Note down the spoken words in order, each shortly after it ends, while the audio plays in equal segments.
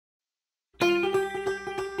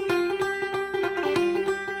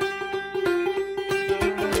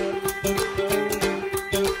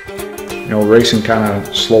Racing kind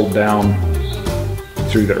of slowed down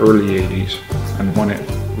through the early 80s, and when it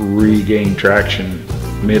regained traction,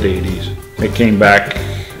 mid 80s, it came back,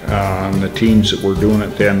 and the teams that were doing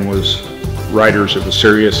it then was riders that were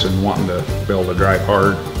serious and wanting to be able to drive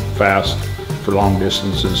hard, fast, for long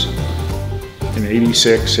distances. In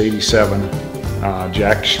 86, 87,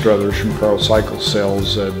 Jack Struthers from Carl Cycle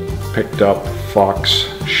Sales had picked up Fox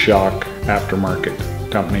Shock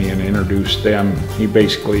Aftermarket Company and introduced them. He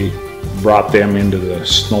basically brought them into the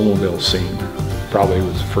snowmobile scene. Probably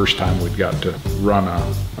was the first time we'd got to run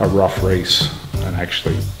a rough race and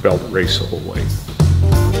actually be able to race the whole way.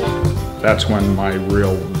 That's when my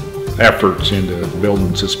real efforts into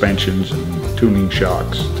building suspensions and tuning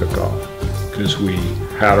shocks took off, because we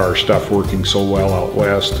had our stuff working so well out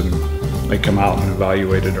west, and they come out and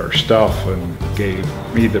evaluated our stuff and gave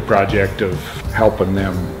me the project of helping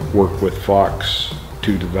them work with Fox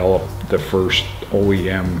to develop the first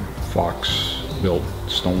OEM Fox built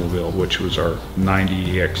snowmobile, which was our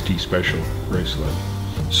 90 EXT Special race sled.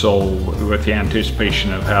 So with the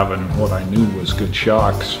anticipation of having what I knew was good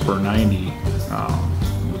shocks for 90,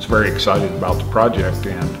 I was very excited about the project,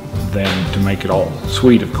 and then to make it all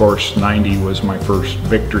sweet, of course, 90 was my first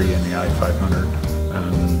victory in the I-500,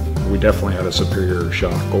 and we definitely had a superior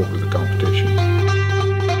shock over the competition.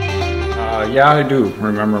 Yeah, I do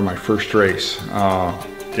remember my first race.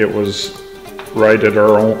 It was right at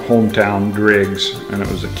our own hometown, Driggs, and it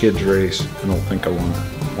was a kids race. I don't think I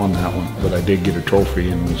won that one, but I did get a trophy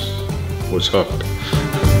and was hooked.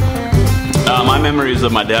 My memories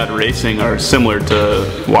of my dad racing are similar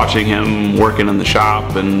to watching him working in the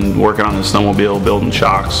shop and working on the snowmobile, building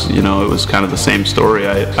shocks. It was kind of the same story.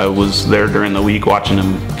 I was there during the week watching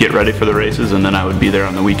him get ready for the races, and then I would be there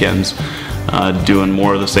on the weekends doing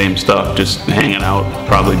more of the same stuff, just hanging out,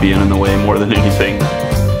 probably being in the way more than anything.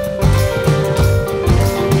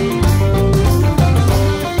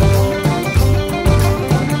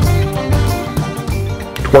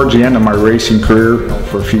 Towards the end of my racing career,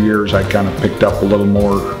 for a few years, I kind of picked up a little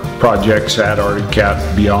more projects at Arctic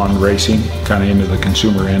Cat beyond racing, kind of into the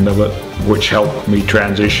consumer end of it, which helped me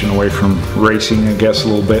transition away from racing, I guess, a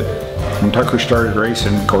little bit. When Tucker started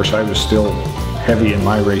racing, of course, I was still heavy in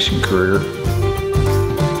my racing career.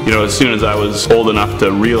 As soon as I was old enough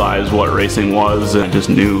to realize what racing was, I just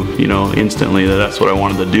knew, instantly that that's what I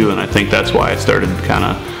wanted to do, and I think that's why I started kind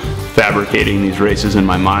of fabricating these races in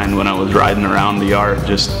my mind when I was riding around the yard.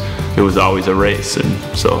 It was always a race,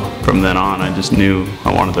 and so from then on I just knew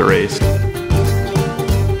I wanted to race.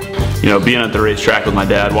 Being at the racetrack with my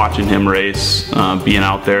dad, watching him race, being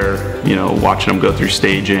out there, watching him go through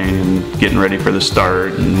staging and getting ready for the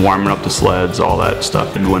start and warming up the sleds, all that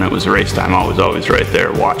stuff. And when it was race time, I was always right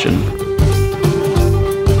there watching.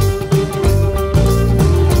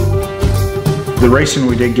 The racing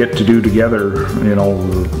we did get to do together,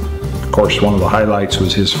 of course, one of the highlights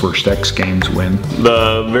was his first X Games win.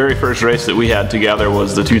 The very first race that we had together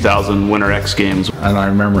was the 2000 Winter X Games. And I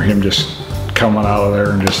remember him just coming out of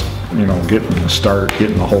there and just, getting the start,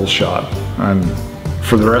 getting the whole shot. And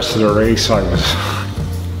for the rest of the race, I was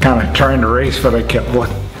kind of trying to race, but I kept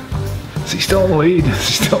looking. Is he still in the lead? Is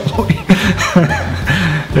he still in the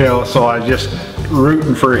lead? So I was just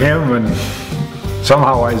rooting for him, and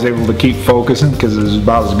somehow I was able to keep focusing, because it was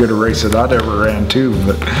about as good a race as I'd ever ran too.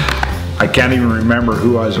 But I can't even remember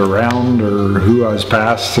who I was around or who I was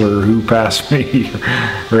past or who passed me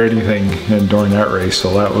or anything during that race.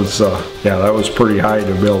 So that was, that was pretty high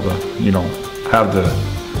to be able to, have the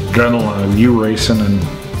adrenaline of you racing and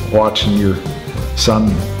watching your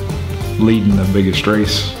son leading the biggest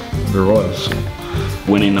race there was.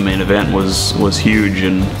 Winning the main event was huge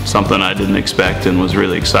and something I didn't expect and was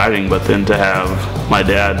really exciting. But then to have my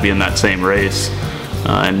dad be in that same race,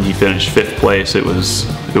 and he finished 5th place. It was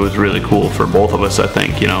really cool for both of us. I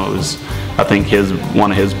think it was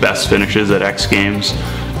one of his best finishes at X Games,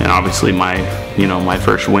 and obviously my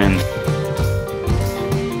first win.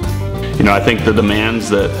 I think the demands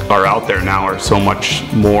that are out there now are so much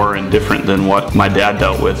more and different than what my dad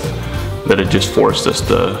dealt with, that it just forced us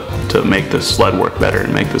to make the sled work better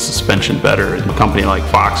and make the suspension better. And a company like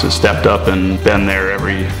Fox has stepped up and been there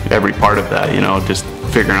every part of that, just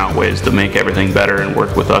figuring out ways to make everything better and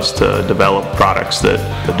work with us to develop products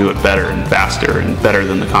that do it better and faster and better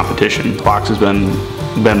than the competition. Fox has been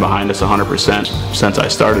behind us 100% since I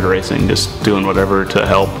started racing, just doing whatever to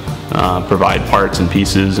help provide parts and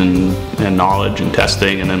pieces and knowledge and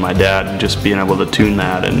testing, and then my dad just being able to tune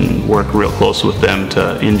that and work real close with them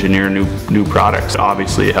to engineer new products.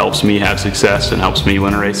 Obviously it helps me have success and helps me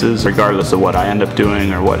win races. Regardless of what I end up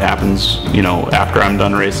doing or what happens after I'm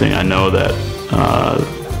done racing, I know that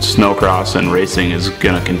snowcross and racing is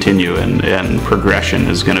going to continue, and progression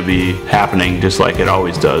is going to be happening just like it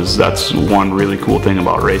always does. That's one really cool thing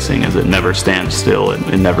about racing, is it never stands still.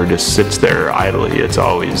 It never just sits there idly. It's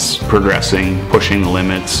always progressing, pushing the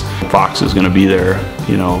limits. Fox is going to be there,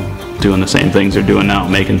 you know, doing the same things they're doing now,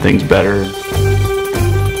 making things better.